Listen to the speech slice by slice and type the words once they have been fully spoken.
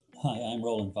Hi, I'm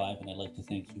Rolland, and I'd like to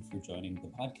thank you for joining the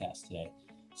podcast today.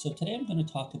 So, today I'm going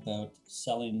to talk about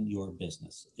selling your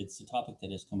business. It's a topic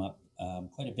that has come up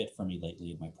quite a bit for me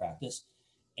lately in my practice,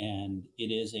 and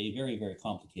it is a very, very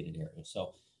complicated area.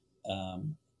 So,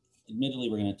 um,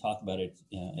 admittedly, we're going to talk about it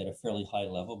at a fairly high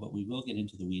level, but we will get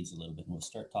into the weeds a little bit and we'll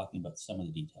start talking about some of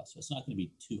the details. So, it's not going to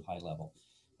be too high level,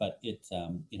 but it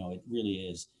really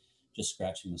is just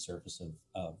scratching the surface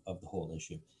of the whole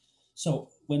issue. So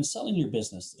when selling your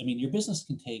business, I mean, your business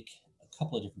can take a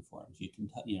couple of different forms. You can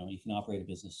operate a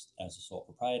business as a sole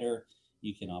proprietor.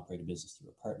 You can operate a business through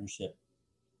a partnership,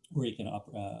 or you can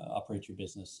operate your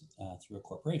business through a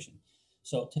corporation.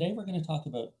 So today we're going to talk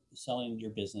about selling your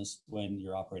business when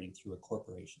you're operating through a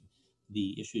corporation.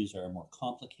 The issues are more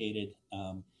complicated,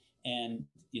 and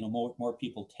more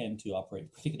people tend to operate,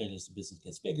 particularly as the business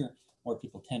gets bigger. More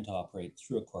people tend to operate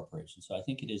through a corporation. So I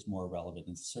think it is more relevant,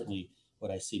 and certainly what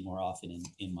I see more often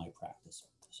in my practice.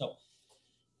 So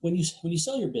when you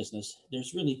sell your business,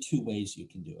 there's really two ways you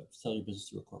can do it. Sell your business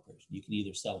through a corporation. You can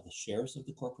either sell the shares of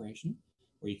the corporation,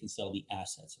 or you can sell the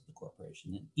assets of the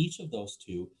corporation. And each of those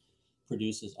two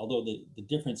produces, although the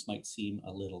difference might seem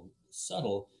a little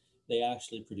subtle, they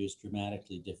actually produce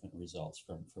dramatically different results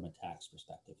from a tax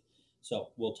perspective.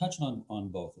 So we'll touch on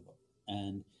both of them.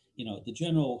 And the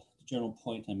general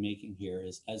point I'm making here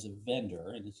is, as a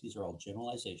vendor, and these are all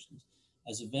generalizations,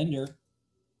 as a vendor,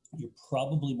 you're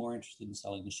probably more interested in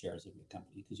selling the shares of your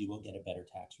company because you will get a better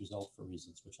tax result for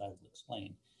reasons which I will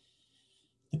explain.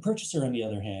 The purchaser, on the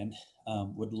other hand,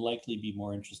 would likely be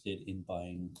more interested in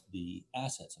buying the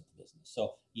assets of the business.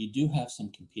 So you do have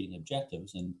some competing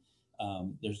objectives, and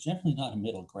there's generally not a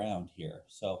middle ground here.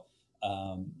 So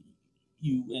um,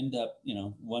 you end up,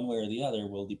 one way or the other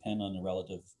will depend on the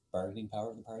relative bargaining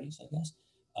power of the parties, I guess.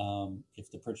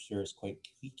 If the purchaser is quite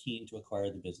keen to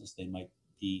acquire the business, they might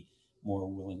be more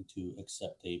willing to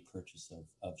accept a purchase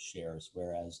of shares,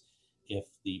 whereas if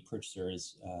the purchaser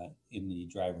is in the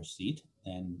driver's seat,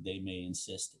 then they may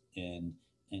insist and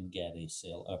get a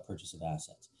purchase of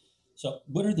assets. So,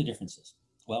 what are the differences?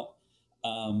 Well,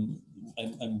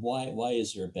 and why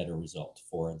is there a better result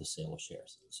for the sale of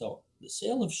shares? So, the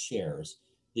sale of shares,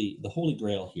 the holy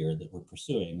grail here that we're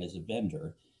pursuing as a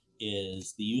vendor,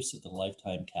 is the use of the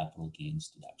lifetime capital gains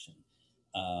deduction.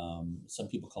 Some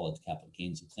people call it the capital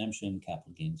gains exemption,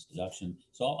 capital gains deduction.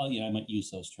 So I might use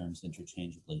those terms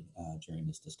interchangeably during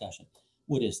this discussion.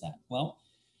 What is that? Well,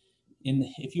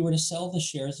 if you were to sell the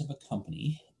shares of a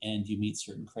company and you meet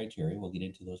certain criteria, we'll get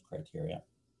into those criteria,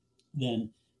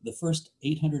 then the first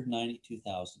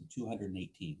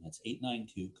 892,218, that's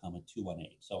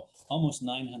 892,218. So almost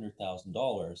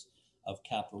 $900,000 of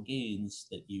capital gains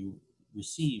that you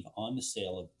receive on the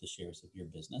sale of the shares of your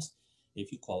business,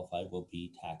 if you qualify, will be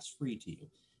tax-free to you.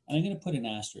 And I'm going to put an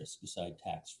asterisk beside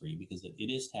tax-free because it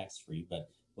is tax-free, but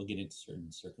we'll get into certain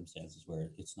circumstances where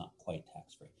it's not quite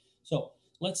tax-free. So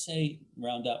let's say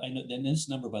round up, I know, then this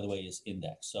number, by the way, is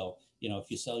indexed. So,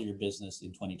 if you sell your business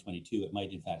in 2022, it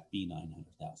might in fact be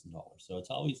 $900,000. So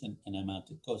it's always an amount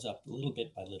that goes up little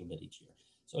bit by little bit each year.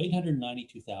 So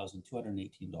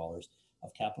 $892,218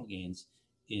 of capital gains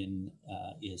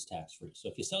is tax-free. So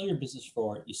if you sell your business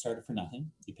you started for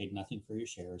nothing, you paid nothing for your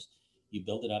shares, you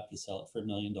build it up, you sell it for $1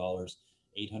 million,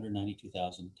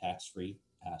 892,000 tax-free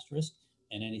asterisk,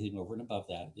 and anything over and above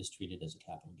that is treated as a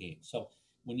capital gain. So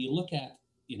when you look at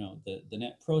the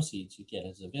net proceeds you get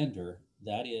as a vendor,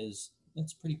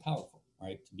 that's pretty powerful,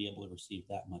 right? To be able to receive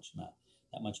that much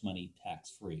money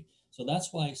tax-free. So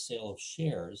that's why sale of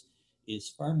shares is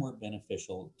far more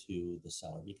beneficial to the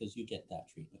seller because you get that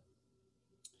treatment.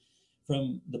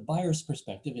 From the buyer's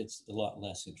perspective, it's a lot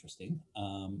less interesting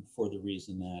for the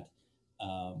reason that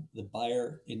the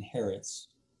buyer inherits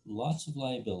lots of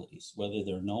liabilities, whether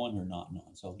they're known or not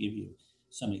known. So I'll give you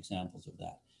some examples of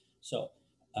that. So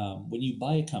when you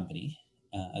buy a company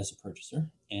as a purchaser,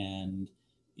 and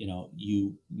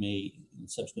you may in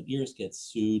subsequent years get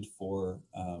sued for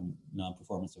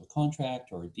non-performance of a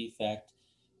contract or a defect,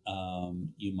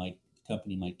 the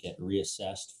company might get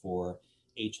reassessed for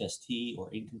HST or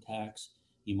income tax.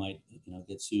 You might, the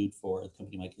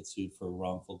company might get sued for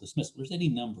wrongful dismissal. There's any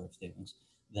number of things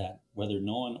that, whether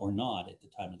known or not at the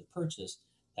time of the purchase,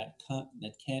 that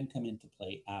can come into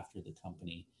play after the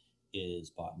company is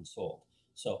bought and sold.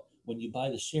 So when you buy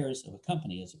the shares of a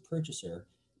company as a purchaser,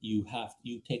 you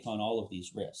take on all of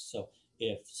these risks. So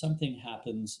if something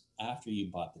happens after you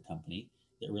bought the company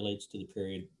that relates to the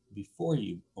period before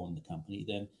you own the company,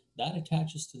 then that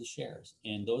attaches to the shares,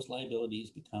 and those liabilities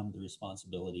become the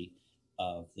responsibility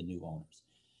of the new owners.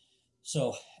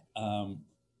 So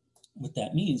what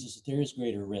that means is that there is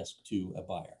greater risk to a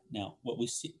buyer. Now, what we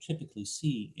typically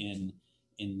see in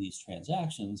in these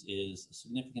transactions is a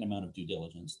significant amount of due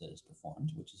diligence that is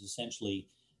performed, which is essentially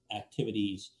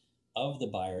activities of the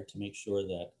buyer to make sure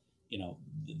that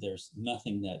there's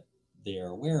nothing that they are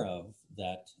aware of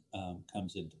that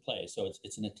comes into play. So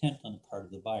it's an attempt on the part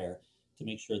of the buyer to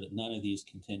make sure that none of these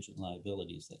contingent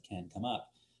liabilities that can come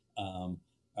up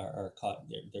are caught.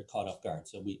 They're caught off guard.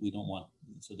 So we don't want.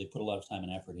 So they put a lot of time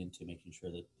and effort into making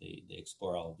sure that they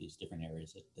explore all of these different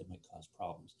areas that might cause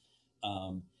problems.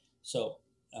 Um, so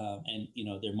and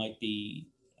there might be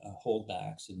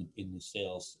holdbacks in the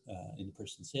sales in the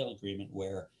purchase and sale agreement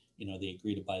where they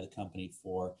agree to buy the company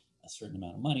for a certain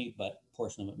amount of money, but a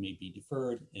portion of it may be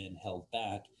deferred and held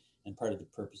back. And part of the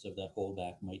purpose of that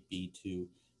holdback might be to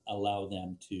allow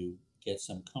them to get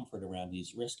some comfort around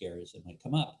these risk areas that might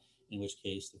come up. In which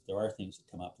case, if there are things that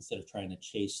come up, instead of trying to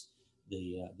chase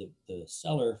the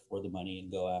seller for the money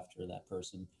and go after that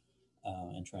person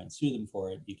and try and sue them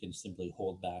for it, you can simply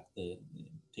hold back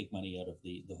take money out of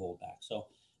the holdback. So,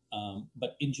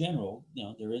 but in general,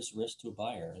 there is risk to a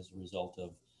buyer as a result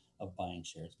of buying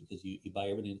shares because you buy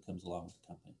everything that comes along with the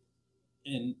company.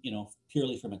 And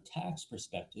purely from a tax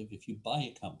perspective, if you buy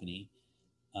a company,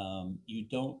 you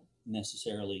don't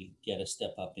necessarily get a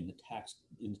step up in the tax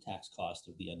cost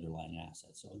of the underlying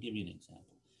asset. So I'll give you an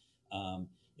example.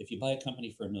 If you buy a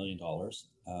company for $1 million,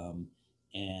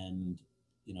 and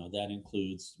that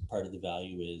includes part of the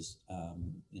value is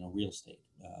real estate.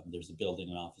 There's a building,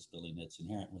 an office building that's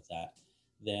inherent with that.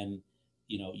 Then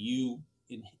you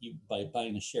by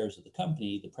buying the shares of the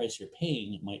company, the price you're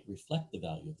paying might reflect the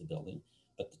value of the building,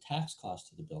 but the tax cost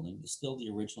to the building is still the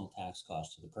original tax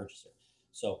cost to the purchaser.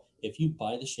 So if you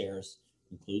buy the shares,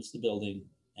 includes the building,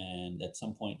 and at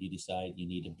some point you decide you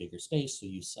need a bigger space, so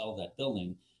you sell that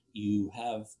building, you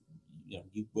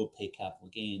will pay capital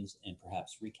gains and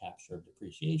perhaps recapture of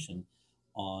depreciation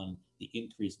on the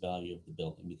increased value of the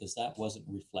building because that wasn't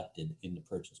reflected in the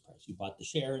purchase price. You bought the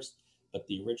shares, but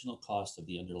the original cost of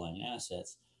the underlying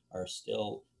assets are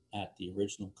still at the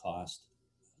original cost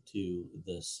to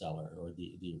the seller or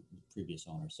the previous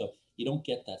owner. So you don't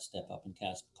get that step up in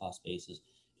cost basis.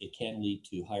 It can lead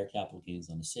to higher capital gains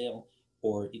on the sale,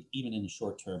 or even in the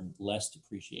short term, less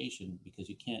depreciation because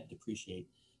you can't depreciate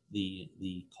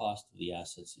the cost of the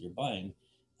assets that you're buying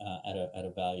at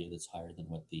a value that's higher than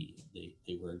what they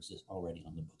were already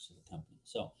on the books of the company.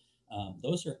 So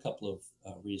those are a couple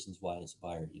of reasons why as a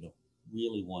buyer you don't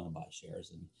really want to buy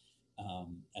shares, and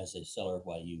as a seller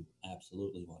why you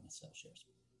absolutely want to sell shares.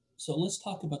 So let's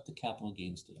talk about the capital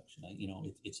gains deduction.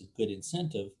 It's a good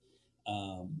incentive,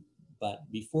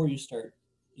 but before you start,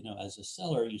 as a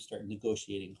seller, you start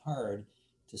negotiating hard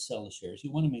to sell the shares.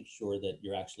 You want to make sure that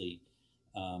you're actually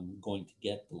going to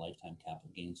get the lifetime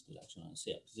capital gains deduction on a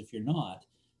sale. Because if you're not,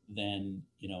 then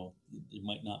there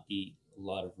might not be a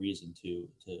lot of reason to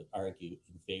argue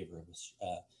in favor of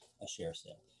a share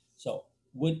sale. So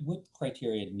what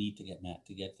criteria need to get met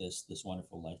to get this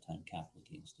wonderful lifetime capital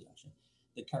gains deduction?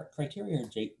 The criteria are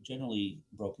generally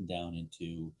broken down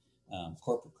into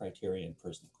corporate criteria and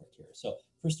personal criteria. So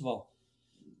first of all,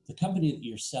 the company that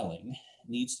you're selling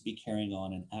needs to be carrying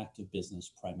on an active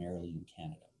business primarily in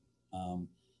Canada.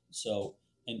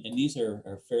 And these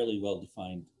are fairly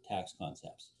well-defined tax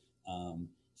concepts.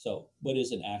 So what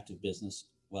is an active business?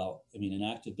 Well, an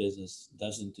active business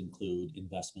doesn't include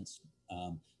investments.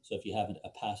 So if you have a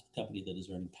company that is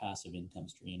earning passive income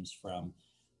streams from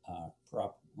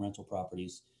rental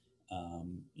properties,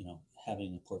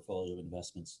 having a portfolio of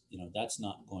investments, that's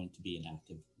not going to be an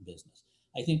active business.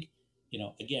 I think,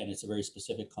 again, it's a very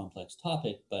specific, complex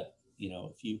topic, but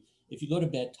if you go to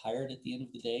bed tired at the end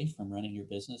of the day from running your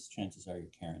business, chances are you're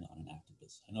carrying on an active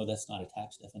business. I know that's not a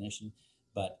tax definition,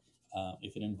 but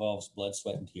if it involves blood,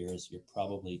 sweat, and tears, you're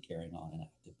probably carrying on an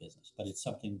active business. But it's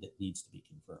something that needs to be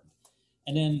confirmed.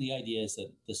 And then the idea is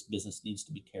that this business needs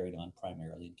to be carried on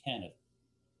primarily in Canada,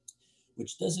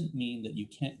 which doesn't mean that you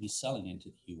can't be selling into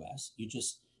the U.S.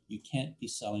 You can't be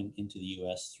selling into the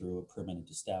U.S. through a permanent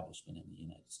establishment in the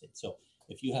United States. So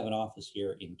if you have an office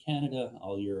here in Canada,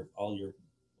 all your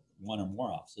one or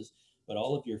more offices, but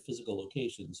all of your physical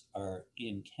locations are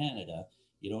in Canada,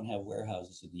 you don't have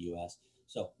warehouses in the U.S.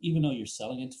 So even though you're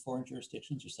selling into foreign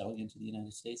jurisdictions, you're selling into the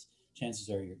United States, chances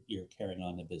are you're carrying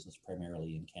on the business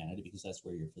primarily in Canada because that's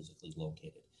where you're physically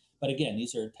located. But again,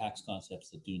 these are tax concepts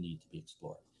that do need to be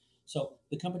explored. So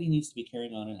the company needs to be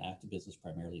carrying on an active business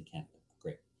primarily in Canada.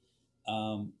 Great.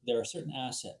 There are certain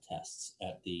asset tests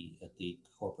at the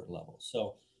corporate level.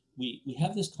 So we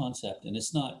have this concept, and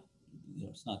it's not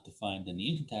defined in the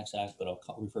Income Tax Act, but I'll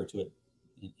refer to it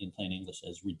in plain English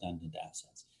as redundant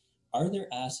assets. Are there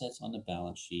assets on the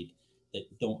balance sheet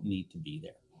that don't need to be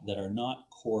there, that are not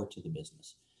core to the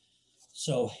business?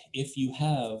 So if you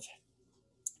have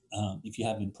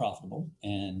been profitable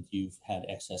and you've had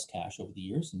excess cash over the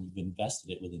years and you've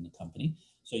invested it within the company,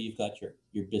 so you've got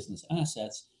your business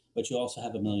assets, but you also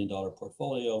have $1 million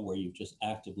portfolio where you've just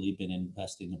actively been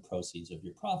investing the proceeds of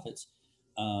your profits,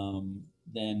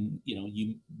 then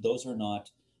you those are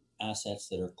not assets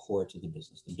that are core to the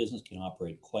business. The business can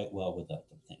operate quite well without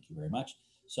them. Thank you very much.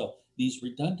 So these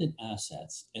redundant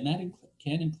assets, and that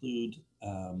can include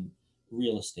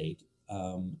real estate.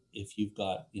 If you've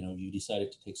got, you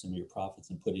decided to take some of your profits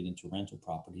and put it into rental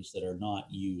properties that are not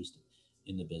used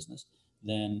in the business,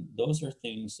 then those are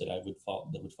things that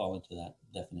would fall into that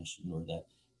definition or that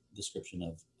description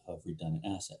of redundant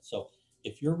assets. So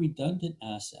if your redundant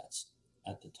assets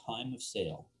at the time of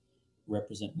sale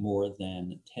represent more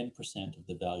than 10% of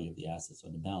the value of the assets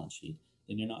on the balance sheet,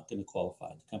 then you're not going to qualify.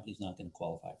 The company's not going to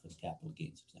qualify for the capital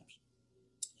gains exemption.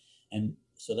 And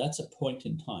so that's a point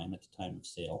in time at the time of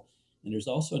sale. And there's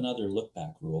also another look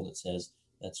back rule that says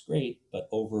that's great, but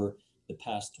over the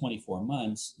past 24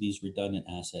 months, these redundant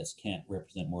assets can't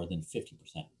represent more than 50%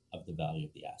 of the value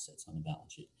of the assets on the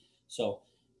balance sheet. So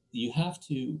you have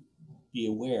to be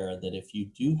aware that if you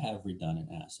do have redundant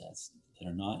assets that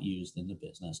are not used in the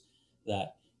business,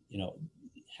 that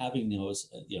having those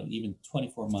even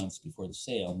 24 months before the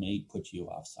sale may put you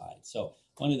offside. So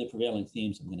one of the prevailing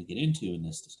themes I'm going to get into in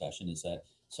this discussion is that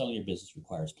selling your business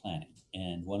requires planning,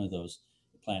 and one of those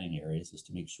planning areas is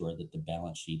to make sure that the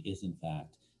balance sheet is in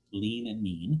fact lean and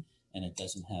mean, and it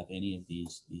doesn't have any of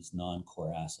these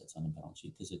non-core assets on the balance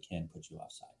sheet, because it can put you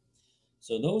offside.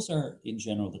 So those are, in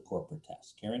general, the corporate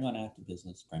tests: carrying on active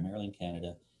business, primarily in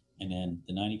Canada, and then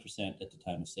the 90% at the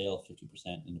time of sale,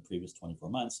 50% in the previous 24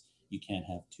 months. You can't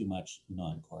have too much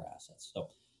non-core assets. So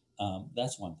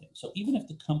that's one thing. So even if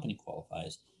the company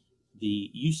qualifies,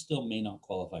 you still may not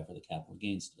qualify for the capital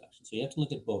gains deduction. So you have to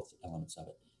look at both elements of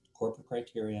it: corporate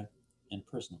criteria and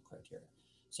personal criteria.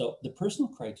 So the personal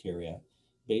criteria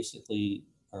basically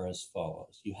are as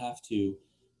follows. The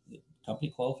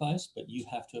company qualifies, but you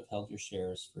have to have held your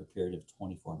shares for a period of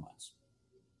 24 months.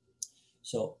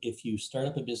 So if you start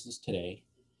up a business today,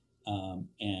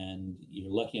 and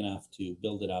you're lucky enough to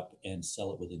build it up and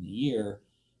sell it within a year,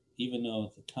 even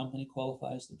though the company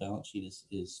qualifies, the balance sheet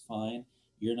is fine,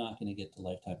 you're not going to get the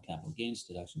lifetime capital gains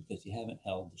deduction because you haven't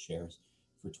held the shares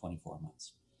for 24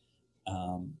 months.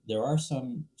 There are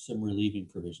some relieving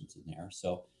provisions in there.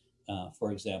 So,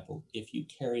 for example, if you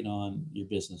carried on your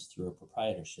business through a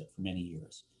proprietorship for many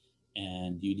years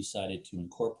and you decided to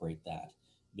incorporate that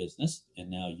business, and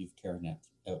now you've carrying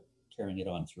it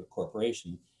on through a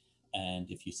corporation,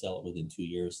 and if you sell it within 2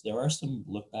 years, there are some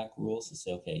look back rules that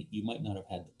say, okay, you might not have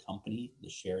had the company, the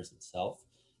shares itself,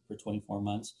 for 24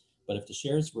 months, but if the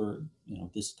shares were,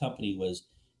 this company was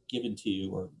given to you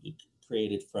or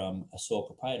created from a sole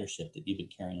proprietorship that you've been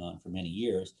carrying on for many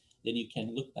years, then you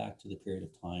can look back to the period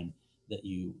of time that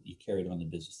you carried on the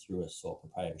business through a sole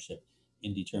proprietorship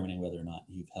in determining whether or not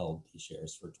you've held these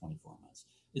shares for 24 months.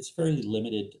 It's fairly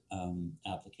limited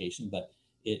application, but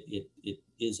it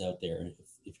is out there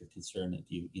if you're concerned that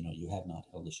you have not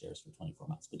held the shares for 24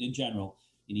 months. But in general,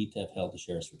 you need to have held the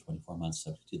shares for 24 months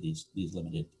subject to these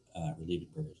limited relieving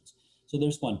provisions. So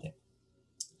there's one thing.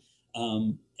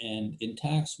 And in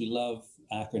tax, we love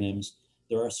acronyms.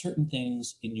 There are certain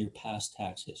things in your past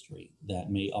tax history that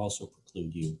may also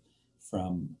preclude you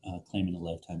from claiming a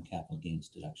lifetime capital gains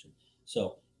deduction.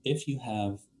 So if you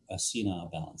have a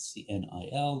CNIL balance,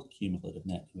 CNIL, cumulative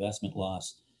net investment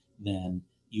loss, then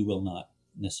you will not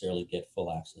necessarily get full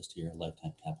access to your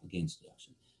lifetime capital gains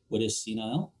deduction. What is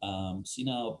CNIL?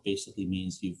 CNIL basically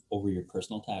means over your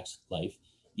personal tax life,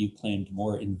 you've claimed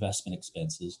more investment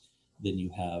expenses than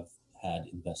you have had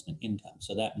investment income.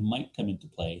 So that might come into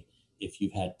play if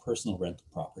you've had personal rental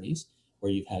properties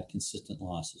where you've had consistent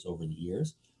losses over the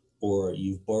years, or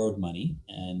you've borrowed money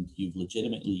and you've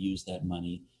legitimately used that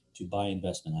money to buy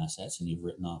investment assets and you've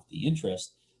written off the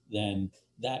interest. Then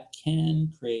that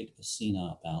can create a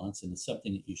CNIL balance, and it's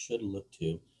something that you should look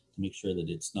to make sure that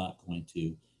it's not going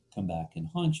to come back and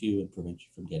haunt you and prevent you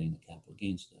from getting the capital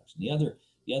gains deduction. The other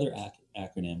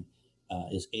acronym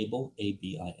is ABIL,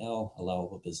 ABIL,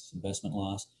 allowable business investment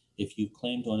loss. If you've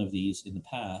claimed one of these in the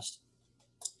past,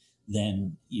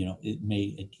 then it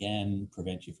may again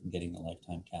prevent you from getting the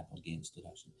lifetime capital gains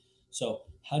deduction. So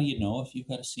how do you know if you've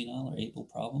got a CNIL or ABIL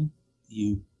problem?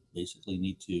 You basically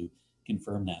need to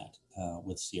confirm that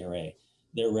with CRA.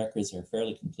 Their records are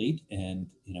fairly complete, and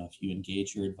if you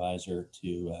engage your advisor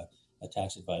to a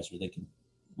tax advisor, they can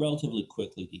relatively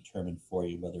quickly determine for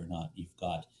you whether or not you've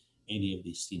got any of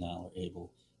these CNIL or ABIL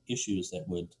issues that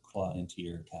would claw into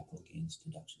your capital gains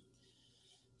deduction.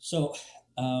 So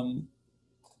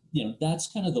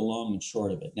that's kind of the long and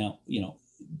short of it. Now,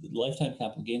 lifetime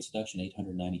capital gains deduction,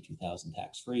 892,000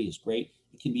 tax free is great.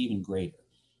 It can be even greater.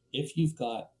 If you've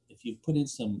put in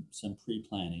some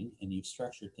pre-planning and you've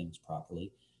structured things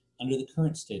properly, under the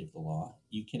current state of the law,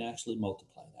 you can actually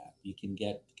multiply that. You can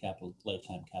get the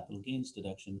lifetime capital gains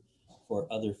deduction for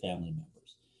other family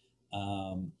members.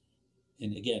 And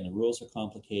again, the rules are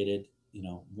complicated.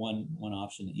 One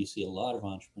option that you see a lot of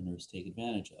entrepreneurs take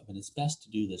advantage of, and it's best to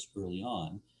do this early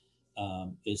on,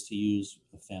 is to use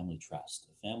a family trust.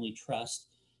 A family trust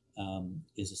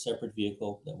is a separate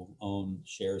vehicle that will own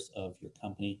shares of your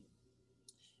company.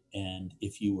 And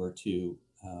if you were to,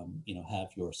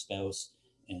 have your spouse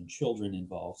and children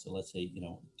involved, so let's say,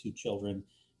 two children,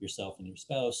 yourself and your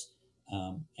spouse,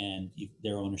 and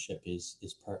their ownership is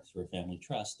parked through a family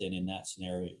trust, then in that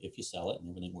scenario, if you sell it and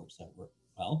everything works out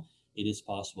well, it is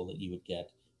possible that you would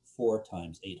get 4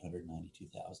 times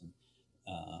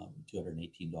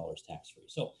 $892,218 tax free.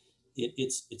 So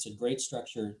it's a great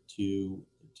structure to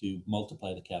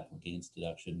multiply the capital gains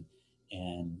deduction,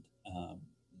 and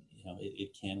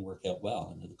it can work out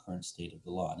well under the current state of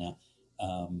the law. Now,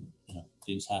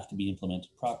 things have to be implemented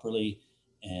properly,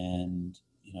 and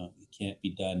it can't be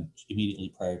done immediately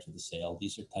prior to the sale.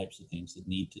 These are types of things that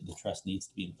the trust needs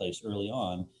to be in place early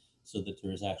on, so that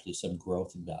there is actually some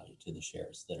growth in value to the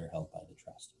shares that are held by the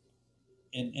trust.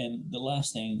 And the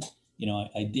last thing,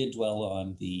 I did dwell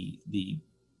on the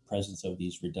presence of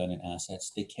these redundant assets.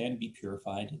 They can be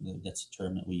purified. That's a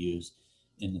term that we use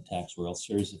in the tax world.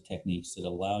 Series of techniques that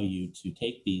allow you to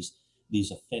take these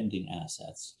offending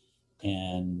assets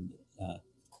and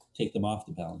take them off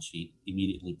the balance sheet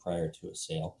immediately prior to a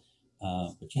sale.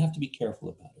 But you have to be careful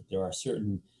about it. There are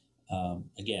certain,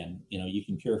 again, you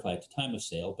can purify at the time of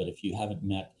sale, but if you haven't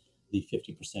met the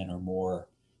 50% or more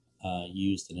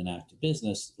used in an active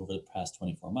business over the past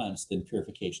 24 months, then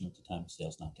purification at the time of sale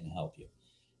is not going to help you.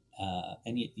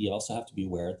 And you also have to be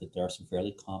aware that there are some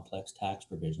fairly complex tax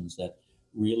provisions that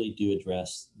really do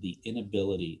address the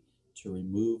inability to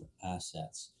remove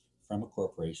assets from a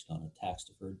corporation on a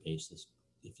tax-deferred basis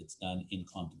if it's done in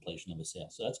contemplation of a sale.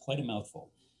 So that's quite a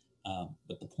mouthful.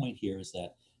 But the point here is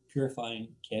that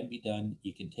purifying can be done.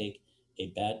 You can take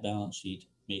a bad balance sheet,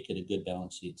 make it a good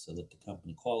balance sheet so that the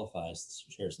company qualifies,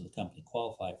 the shares of the company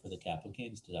qualify for the capital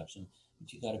gains deduction.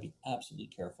 But you got to be absolutely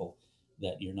careful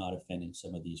that you're not offending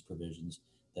some of these provisions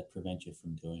that prevent you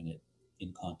from doing it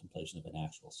in contemplation of an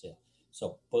actual sale. So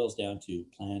it boils down to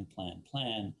plan.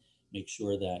 Make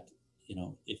sure that,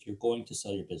 if you're going to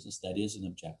sell your business, that is an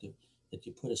objective, that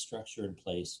you put a structure in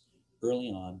place early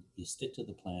on, you stick to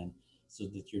the plan so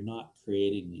that you're not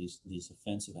creating these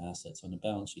offensive assets on the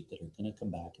balance sheet that are going to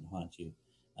come back and haunt you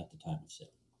at the time of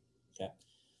sale. Okay.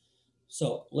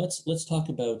 So let's talk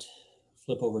about,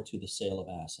 flip over to the sale of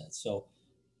assets. So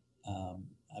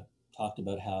I've talked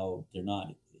about how they're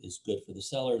not as good for the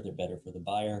seller, they're better for the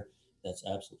buyer. That's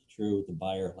absolutely true. The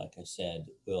buyer, like I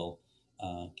said, will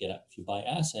get up. If you buy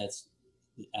assets,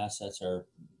 the assets are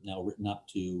now written up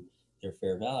to their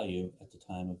fair value at the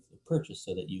time of the purchase,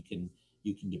 so that you can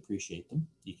depreciate them.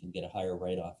 You can get a higher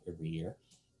write-off every year.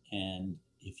 And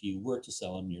if you were to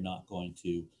sell them, you're not going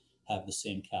to have the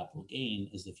same capital gain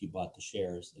as if you bought the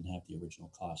shares and have the original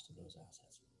cost of those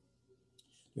assets.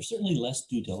 There's certainly less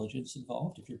due diligence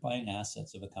involved. If you're buying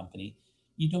assets of a company,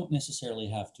 you don't necessarily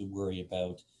have to worry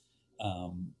about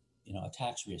a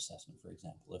tax reassessment, for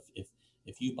example.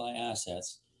 If you buy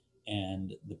assets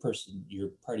and the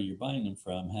party you're buying them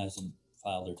from hasn't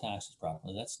filed their taxes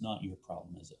properly, that's not your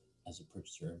problem as a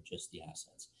purchaser of just the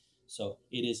assets. So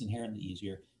it is inherently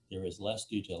easier. There is less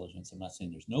due diligence. I'm not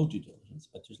saying there's no due diligence,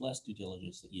 but there's less due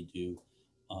diligence that you do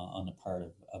on the part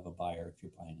of a buyer if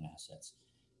you're buying assets.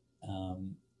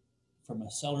 From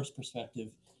a seller's perspective,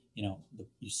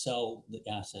 you sell the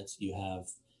assets, you have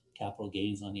capital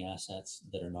gains on the assets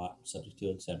that are not subject to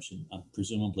exemption.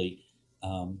 Presumably,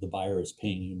 the buyer is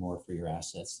paying you more for your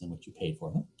assets than what you paid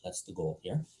for them. That's the goal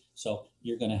here. So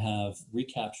you're going to have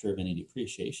recapture of any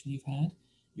depreciation you've had.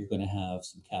 You're going to have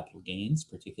some capital gains,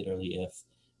 particularly if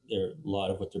a lot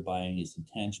of what they're buying is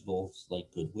intangibles like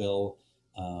goodwill,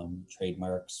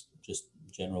 trademarks, just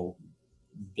general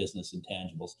business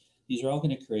intangibles. These are all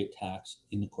going to create tax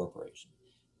in the corporation.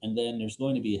 And then there's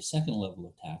going to be a second level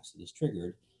of tax that is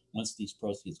triggered once these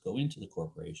proceeds go into the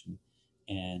corporation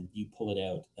and you pull it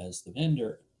out as the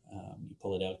vendor. You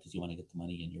pull it out because you want to get the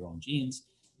money in your own jeans.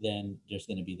 Then there's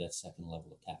going to be that second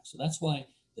level of tax. So that's why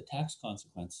the tax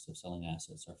consequences of selling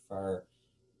assets are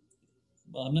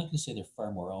I'm not going to say they're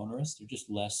far more onerous. They're just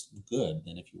less good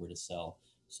than if you were to sell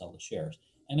the shares.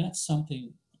 And that's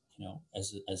something,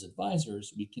 as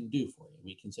advisors, we can do for you.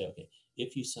 We can say, okay,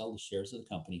 if you sell the shares of the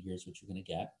company, here's what you're going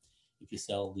to get. If you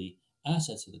sell the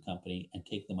assets of the company and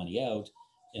take the money out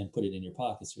and put it in your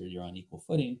pocket so you're on equal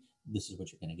footing, this is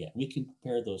what you're going to get. We can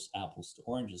compare those apples to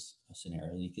oranges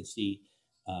scenario, and you can see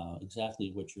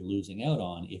exactly what you're losing out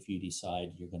on if you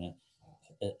decide you're going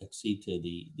to accede to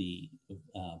the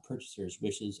purchaser's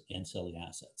wishes and sell the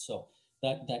assets. So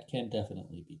that can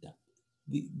definitely be done.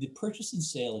 The purchase and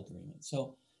sale agreement.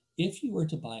 So if you were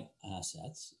to buy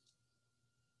assets,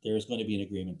 there is going to be an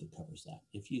agreement that covers that.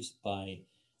 If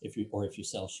you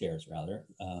sell shares rather,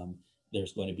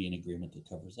 there's going to be an agreement that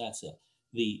covers that sale.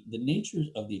 The nature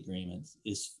of the agreement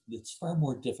is it's far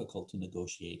more difficult to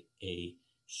negotiate a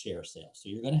share sale. So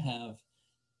you're going to have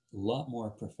a lot more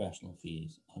professional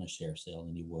fees on a share sale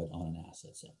than you would on an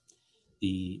asset sale.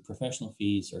 The professional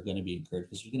fees are going to be incurred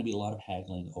because there's going to be a lot of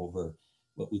haggling over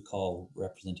what we call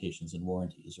representations and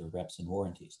warranties, or reps and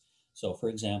warranties. So, for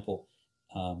example,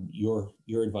 your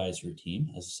advisory team,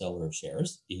 as a seller of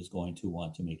shares, is going to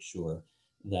want to make sure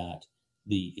that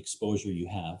the exposure you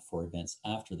have for events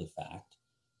after the fact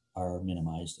are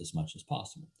minimized as much as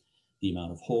possible. The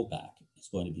amount of holdback is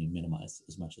going to be minimized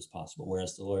as much as possible,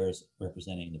 whereas the lawyers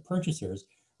representing the purchasers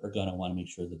are going to want to make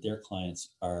sure that their clients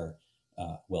are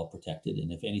well protected,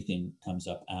 and if anything comes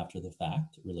up after the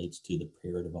fact relates to the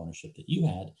period of ownership that you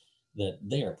had, that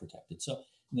they are protected. So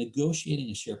negotiating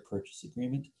a share purchase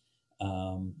agreement,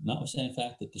 notwithstanding the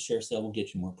fact that the share sale will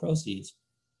get you more proceeds,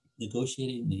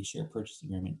 negotiating the share purchase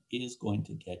agreement is going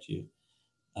to get you,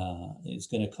 it's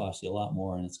going to cost you a lot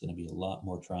more, and it's going to be a lot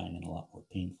more trying and a lot more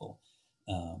painful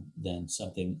than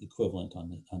something equivalent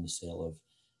on the sale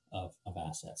of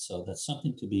assets. So that's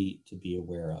something to be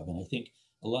aware of. And I think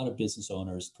a lot of business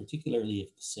owners, particularly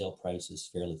if the sale price is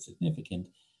fairly significant,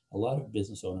 a lot of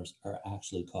business owners are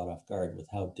actually caught off guard with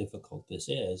how difficult this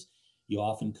is. You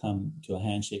often come to a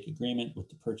handshake agreement with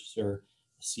the purchaser,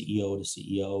 CEO to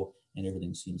CEO, and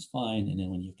everything seems fine. And then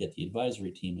when you get the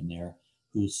advisory team in there,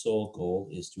 whose sole goal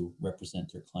is to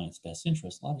represent their client's best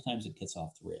interest, a lot of times it gets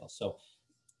off the rails. So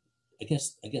I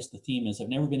guess the theme is I've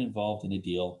never been involved in a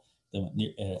deal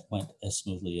that went as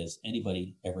smoothly as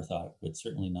anybody ever thought it would.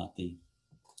 Certainly not the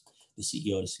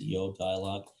CEO to CEO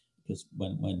dialogue, because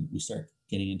when we start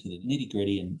getting into the nitty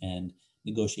gritty and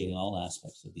negotiating all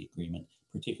aspects of the agreement,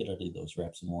 particularly those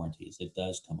reps and warranties, it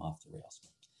does come off the rails.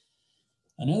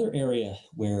 Another area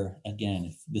where, again,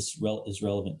 if this is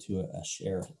relevant to a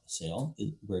share sale,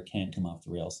 where it can come off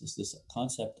the rails, is this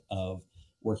concept of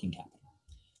working capital.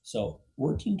 So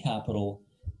working capital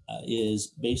is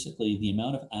basically the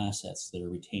amount of assets that are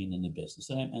retained in the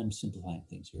business. And I'm simplifying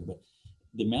things here, but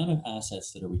the amount of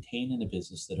assets that are retained in the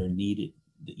business that are needed,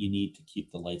 that you need to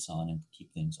keep the lights on and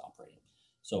keep things operating.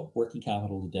 So working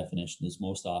capital, the definition is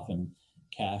most often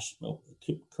cash,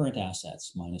 current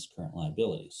assets minus current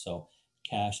liabilities. So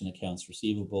cash and accounts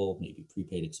receivable, maybe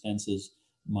prepaid expenses,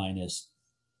 minus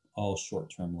all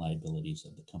short-term liabilities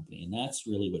of the company. And that's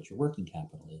really what your working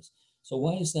capital is. So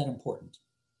why is that important?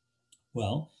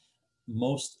 Well,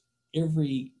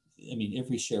 every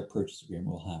share purchase agreement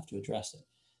will have to address it.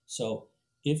 So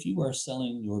if you are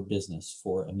selling your business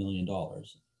for $1 million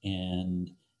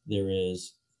and there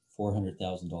is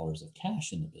 $400,000 of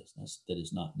cash in the business that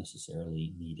is not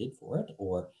necessarily needed for it,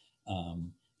 or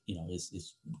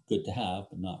is good to have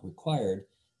but not required,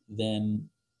 then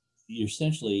you're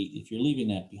essentially, if you're leaving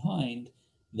that behind,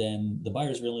 then the buyer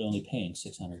is really only paying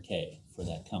 $600K for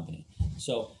that company.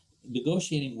 So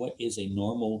negotiating what is a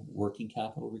normal working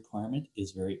capital requirement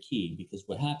is very key, because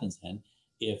what happens then,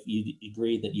 if you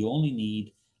agree that you only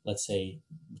need, let's say,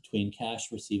 between cash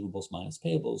receivables minus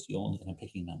payables, and I'm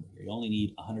picking a number here, you only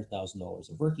need $100,000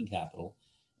 of working capital.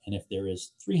 And if there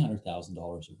is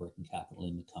 $300,000 of working capital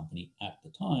in the company at the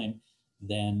time,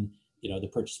 then the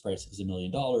purchase price is $1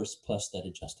 million plus that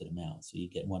adjusted amount. So you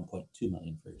get $1.2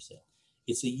 million for your sale.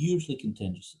 It's a hugely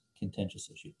contentious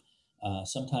issue.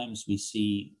 Sometimes we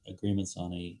see agreements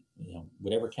on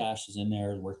whatever cash is in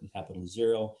there, the working capital is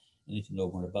zero. Anything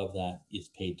over and above that is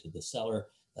paid to the seller.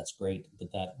 That's great,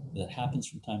 but that happens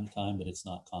from time to time, but it's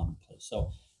not commonplace.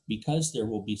 So because there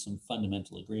will be some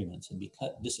fundamental agreements and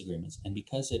disagreements, and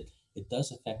because it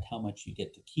does affect how much you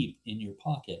get to keep in your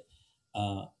pocket,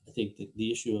 I think that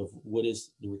the issue of what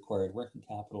is the required working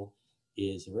capital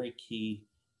is a very key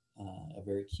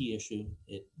issue.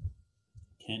 It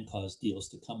can cause deals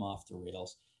to come off the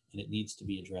rails, and it needs to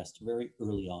be addressed very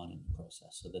early on in the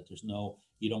process, so that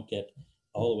you don't get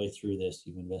all the way through this.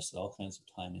 You've invested all kinds of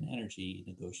time and energy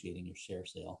negotiating your share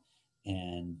sale,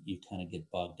 and you kind of get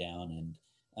bogged down and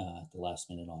at the last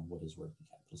minute on what is working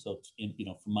capital. So,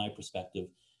 from my perspective,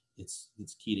 it's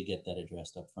key to get that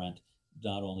addressed up front.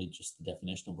 Not only just the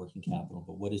definition of working capital,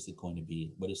 but what is it going to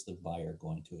be? What is the buyer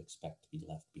going to expect to be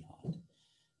left behind?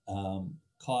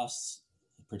 Costs,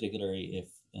 particularly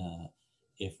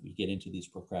if we get into these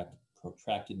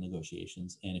protracted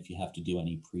negotiations, and if you have to do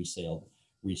any pre-sale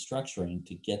restructuring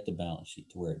to get the balance sheet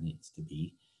to where it needs to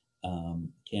be,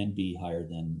 can be higher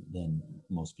than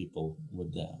most people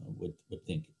would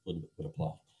think would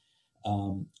apply.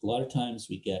 A lot of times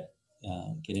we get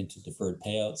into deferred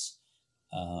payouts,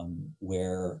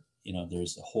 where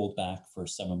there's a holdback for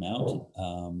some amount,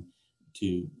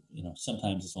 to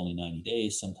sometimes it's only 90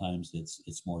 days, sometimes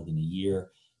it's more than a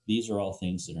year. These are all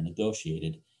things that are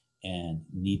negotiated and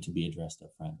need to be addressed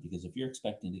up front, because if you're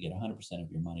expecting to get 100%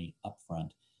 of your money up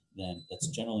front, then that's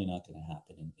generally not going to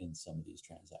happen in some of these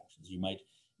transactions.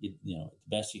 The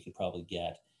best you could probably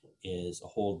get is a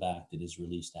holdback that is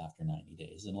released after 90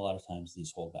 days. And a lot of times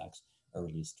these holdbacks are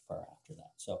released far after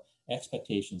that. So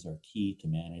expectations are key to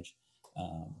manage,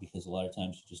 because a lot of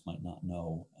times you just might not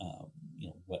know,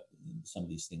 what some of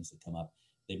these things that come up,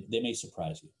 they may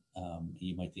surprise you.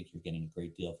 You might think you're getting a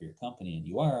great deal for your company, and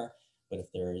you are, but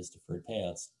if there is deferred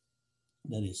payouts,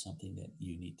 that is something that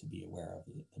you need to be aware of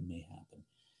that may happen.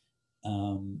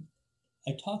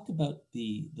 I talked about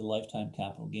the lifetime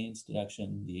capital gains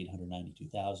deduction, the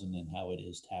 $892,000, and how it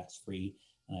is tax free.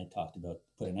 And I talked about,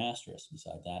 put an asterisk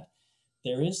beside that.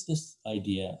 There is this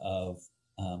idea of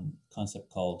concept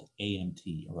called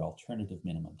AMT, or alternative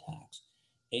minimum tax.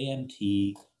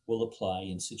 AMT will apply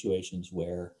in situations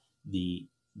where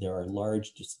there are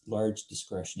large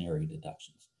discretionary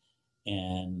deductions,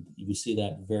 and we see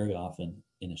that very often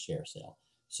in a share sale.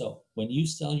 So when you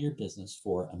sell your business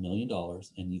for $1 million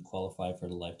and you qualify for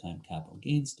the lifetime capital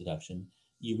gains deduction,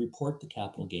 you report the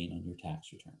capital gain on your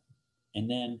tax return, and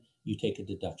then you take a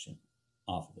deduction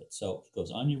off of it. So it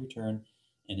goes on your return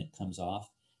and it comes off,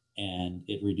 and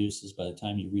it reduces by the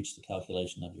time you reach the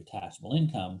calculation of your taxable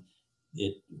income.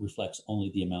 It reflects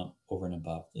only the amount over and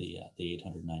above the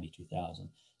 $892,000.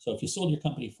 So if you sold your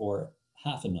company for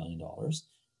 $500,000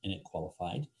 and it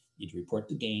qualified, you'd report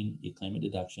the gain, you'd claim a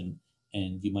deduction,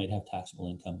 and you might have taxable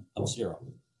income of zero.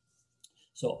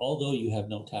 So although you have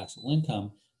no taxable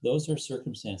income, those are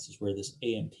circumstances where this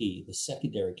AMT, the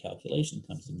secondary calculation,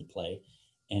 comes into play,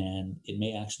 and it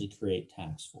may actually create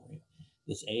tax for you.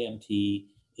 This AMT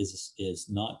is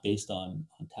not based on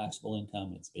taxable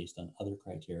income, it's based on other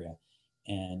criteria.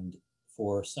 And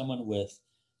for someone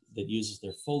that uses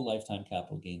their full lifetime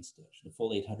capital gains deduction, the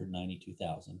full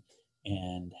 $892,000,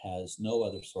 and has no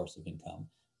other source of income,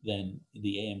 then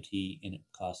the AMT in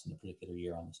cost in a particular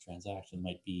year on this transaction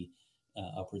might be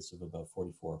upwards of about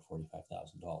 $44,000 or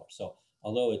 $45,000. So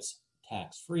although it's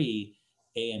tax-free,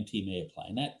 AMT may apply.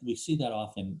 And that we see that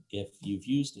often if you've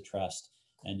used a trust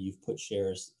and you've put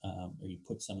shares, or you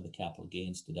put some of the capital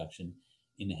gains deduction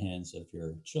in the hands of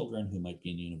your children who might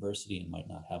be in university and might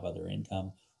not have other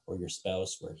income, or your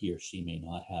spouse where he or she may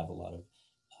not have a lot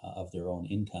of their own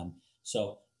income.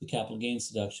 So the capital gains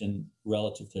deduction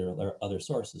relative to their other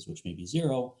sources, which may be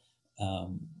zero,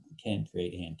 can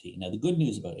create AMT. Now, the good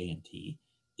news about AMT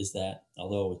is that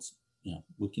although it's,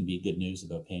 what can be good news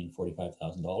about paying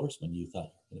 $45,000 when you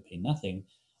thought you were going to pay nothing,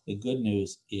 the good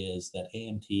news is that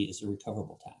AMT is a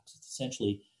recoverable tax. It's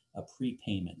essentially a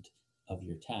prepayment of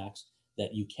your tax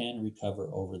that you can recover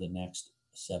over the next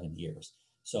 7 years.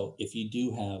 So if you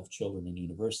do have children in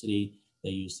university,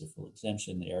 they use their full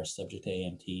exemption, they are subject to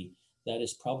AMT, that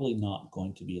is probably not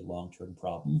going to be a long-term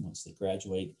problem. Once they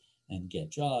graduate and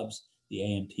get jobs, the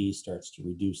AMT starts to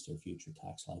reduce their future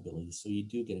tax liabilities. So you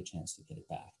do get a chance to get it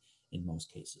back in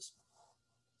most cases.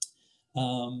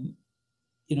 So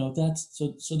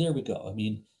there we go. I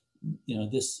mean,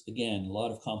 this, again, a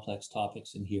lot of complex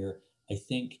topics in here. I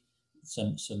think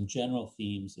some general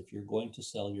themes. If you're going to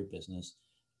sell your business,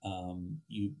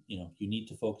 you need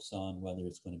to focus on whether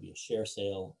it's going to be a share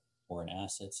sale or an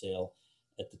asset sale.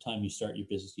 At the time you start your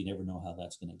business, you never know how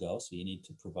that's going to go. So you need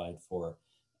to provide for,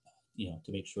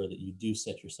 to make sure that you do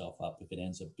set yourself up, if it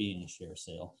ends up being a share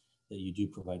sale, that you do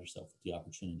provide yourself with the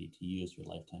opportunity to use your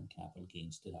lifetime capital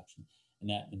gains deduction. And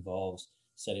that involves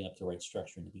setting up the right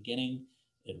structure in the beginning.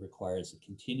 It requires a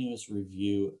continuous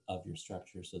review of your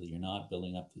structure so that you're not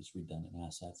building up these redundant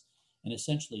assets, and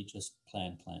essentially just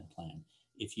plan.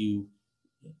 If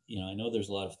I know there's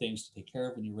a lot of things to take care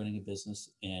of when you're running a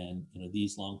business, and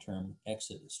these long-term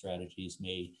exit strategies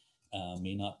may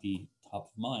not be top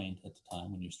of mind at the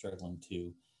time when you're struggling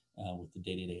with the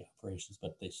day-to-day operations,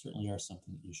 but they certainly are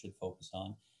something that you should focus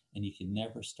on. And you can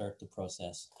never start the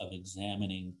process of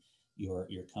examining your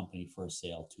company for a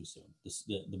sale too soon.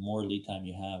 The more lead time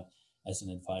you have as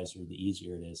an advisor, the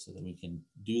easier it is, so that we can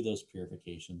do those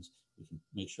purifications. We can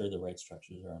make sure the right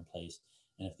structures are in place.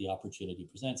 And if the opportunity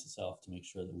presents itself, to make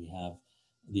sure that we have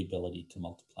the ability to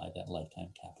multiply that lifetime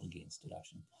capital gains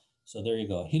deduction. So there you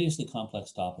go. A hideously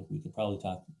complex topic. We could probably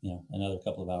talk, another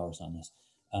couple of hours on this.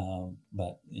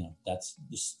 But that's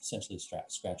just essentially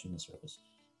scratching the surface.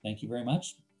 Thank you very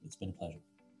much. It's been a pleasure.